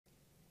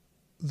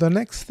The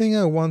next thing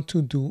I want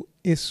to do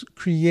is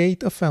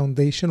create a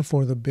foundation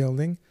for the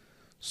building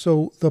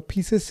so the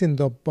pieces in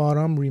the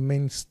bottom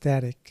remain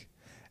static.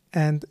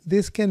 And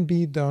this can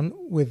be done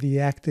with the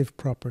active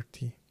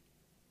property.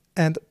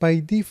 And by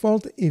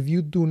default, if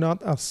you do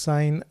not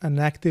assign an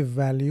active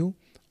value,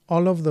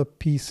 all of the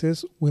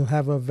pieces will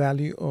have a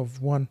value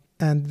of 1.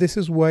 And this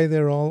is why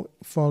they're all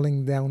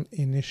falling down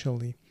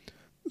initially.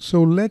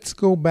 So let's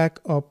go back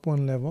up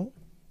one level,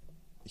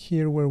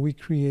 here where we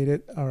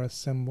created our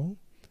assemble.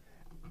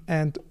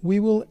 And we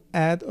will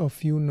add a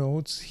few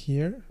nodes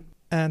here.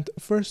 And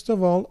first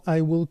of all,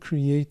 I will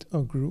create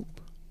a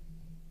group.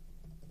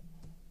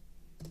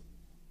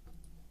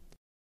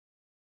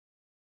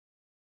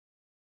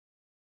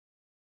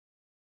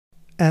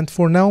 And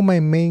for now, my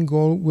main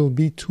goal will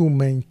be to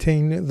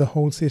maintain the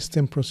whole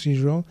system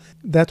procedural.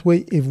 That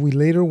way, if we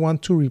later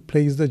want to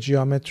replace the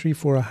geometry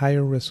for a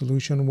higher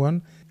resolution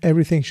one,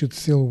 everything should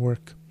still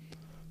work.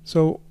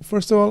 So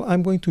first of all,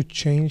 I'm going to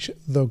change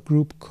the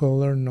group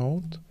color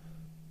node.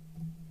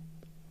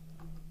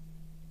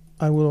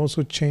 I will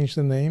also change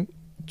the name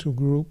to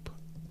group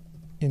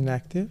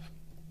inactive.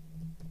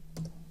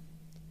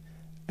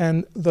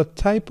 And the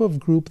type of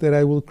group that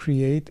I will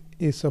create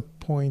is a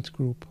point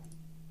group.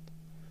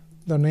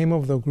 The name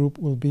of the group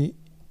will be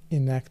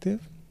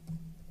inactive.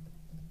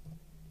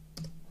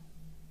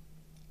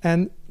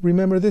 And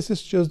remember, this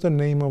is just the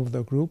name of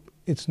the group.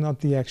 It's not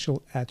the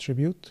actual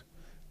attribute.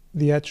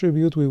 The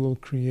attribute we will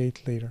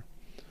create later.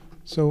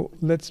 So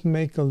let's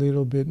make a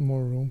little bit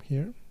more room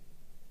here.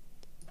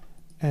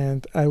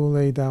 And I will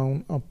lay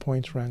down a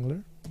point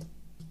wrangler.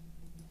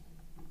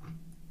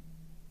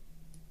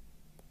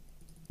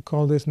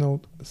 Call this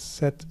node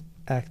set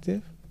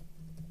active.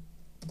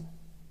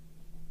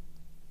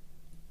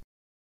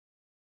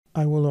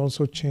 I will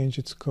also change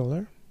its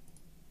color.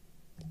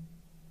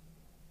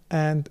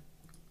 And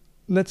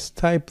let's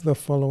type the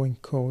following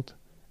code.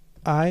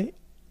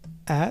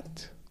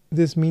 at,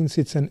 this means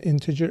it's an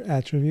integer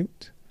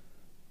attribute.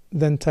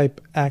 Then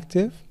type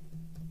active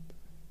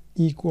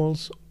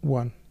equals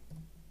 1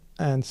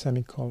 and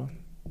semicolon.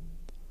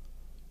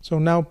 So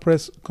now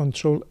press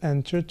Ctrl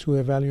Enter to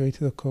evaluate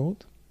the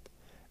code.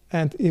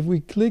 And if we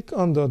click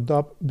on the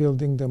DOP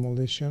building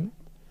demolition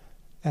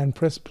and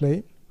press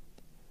play,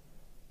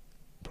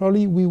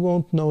 probably we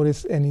won't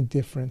notice any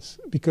difference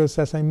because,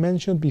 as I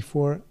mentioned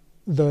before,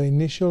 the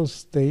initial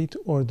state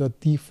or the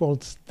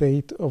default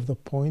state of the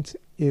points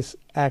is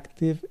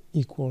active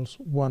equals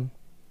 1.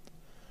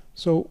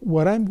 So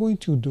what I'm going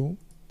to do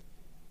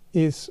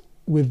is,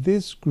 with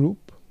this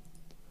group,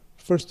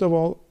 first of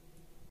all,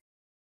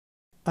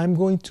 I'm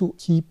going to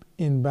keep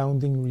in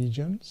bounding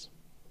regions.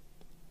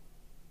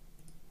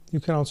 You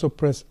can also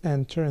press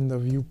Enter in the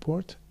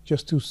viewport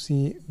just to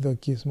see the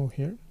gizmo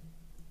here.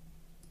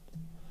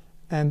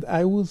 And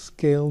I will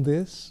scale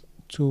this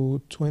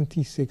to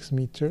 26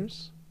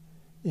 meters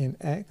in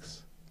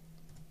X,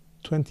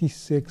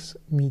 26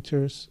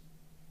 meters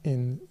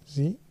in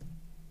Z,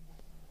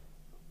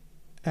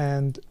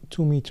 and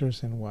 2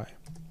 meters in Y.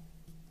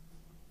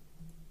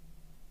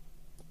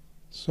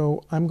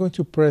 So I'm going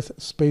to press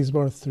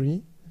spacebar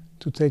 3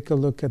 to take a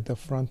look at the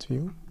front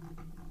view,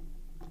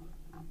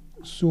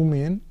 zoom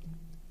in,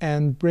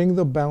 and bring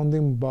the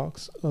bounding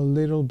box a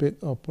little bit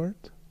upward,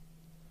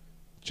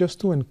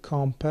 just to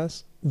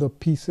encompass the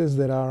pieces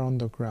that are on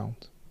the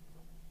ground.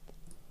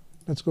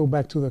 Let's go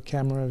back to the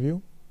camera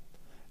view,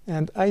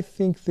 and I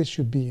think this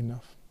should be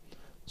enough.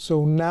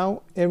 So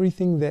now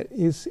everything that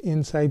is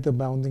inside the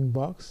bounding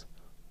box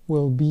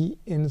will be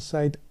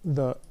inside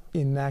the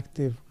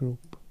inactive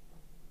group.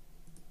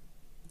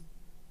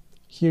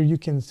 Here you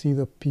can see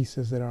the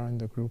pieces that are in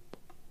the group.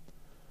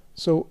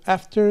 So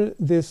after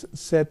this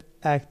set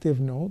active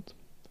node,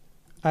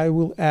 I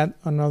will add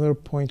another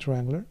point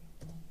wrangler.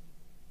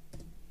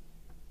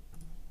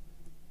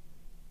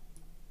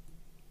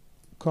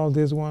 Call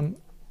this one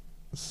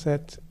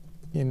set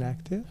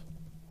inactive.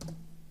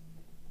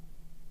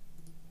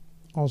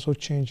 Also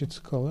change its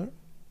color.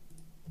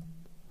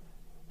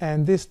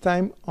 And this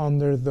time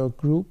under the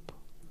group,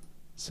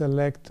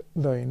 select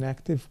the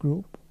inactive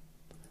group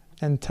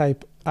and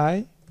type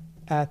I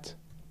at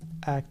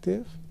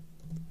active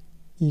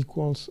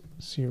equals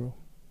 0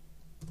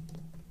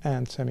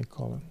 and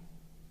semicolon.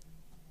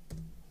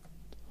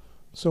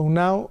 So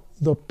now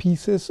the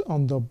pieces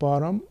on the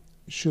bottom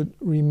should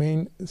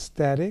remain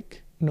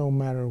static no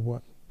matter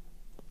what.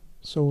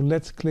 So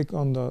let's click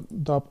on the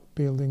DOP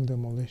building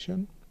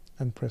demolition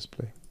and press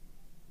play.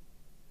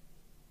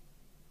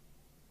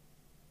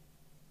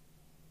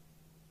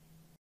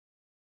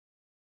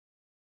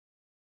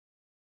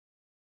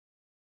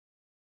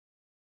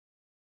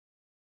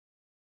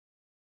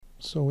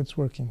 So it's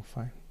working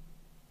fine.